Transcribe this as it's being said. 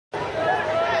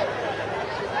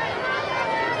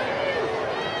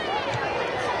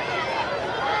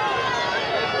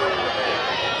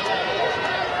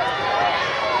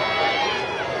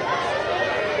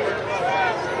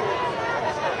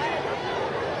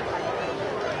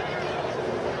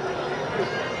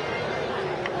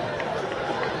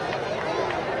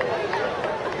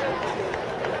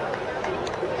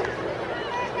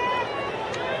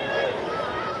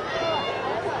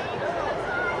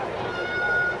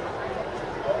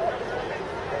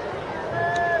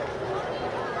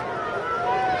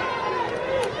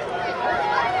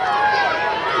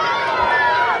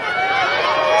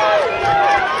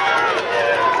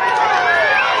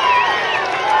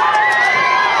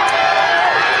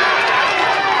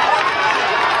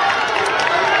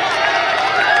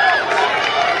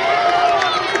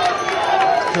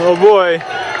Oh boy.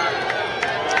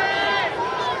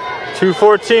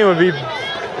 214 would be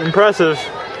impressive.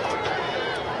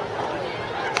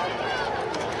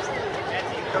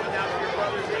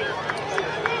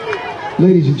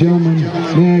 Ladies and gentlemen,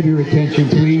 may I have your attention,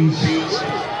 please?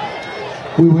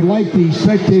 We would like the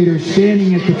spectators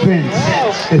standing at the fence,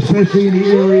 especially in the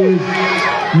areas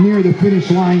near the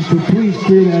finish line, so please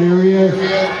clear that area.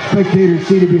 Spectators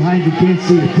seated behind you can't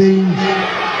see a thing.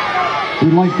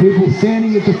 We'd like people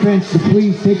standing at the fence to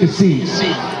please take a seat.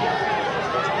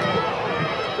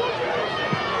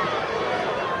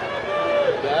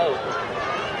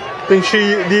 Do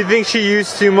you think she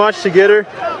used too much to get her?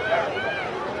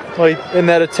 Like, in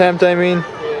that attempt, I mean?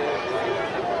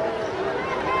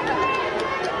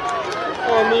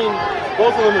 Well, I mean,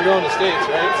 both of them are going to States,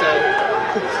 right? So.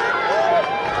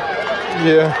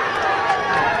 Yeah.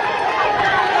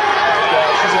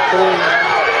 She's a cool.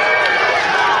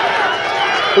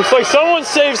 Looks like someone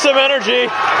saved some energy.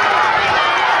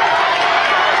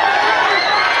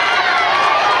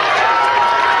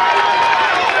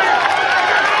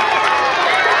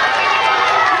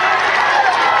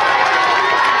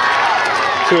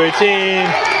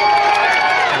 $218.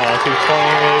 220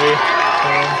 maybe.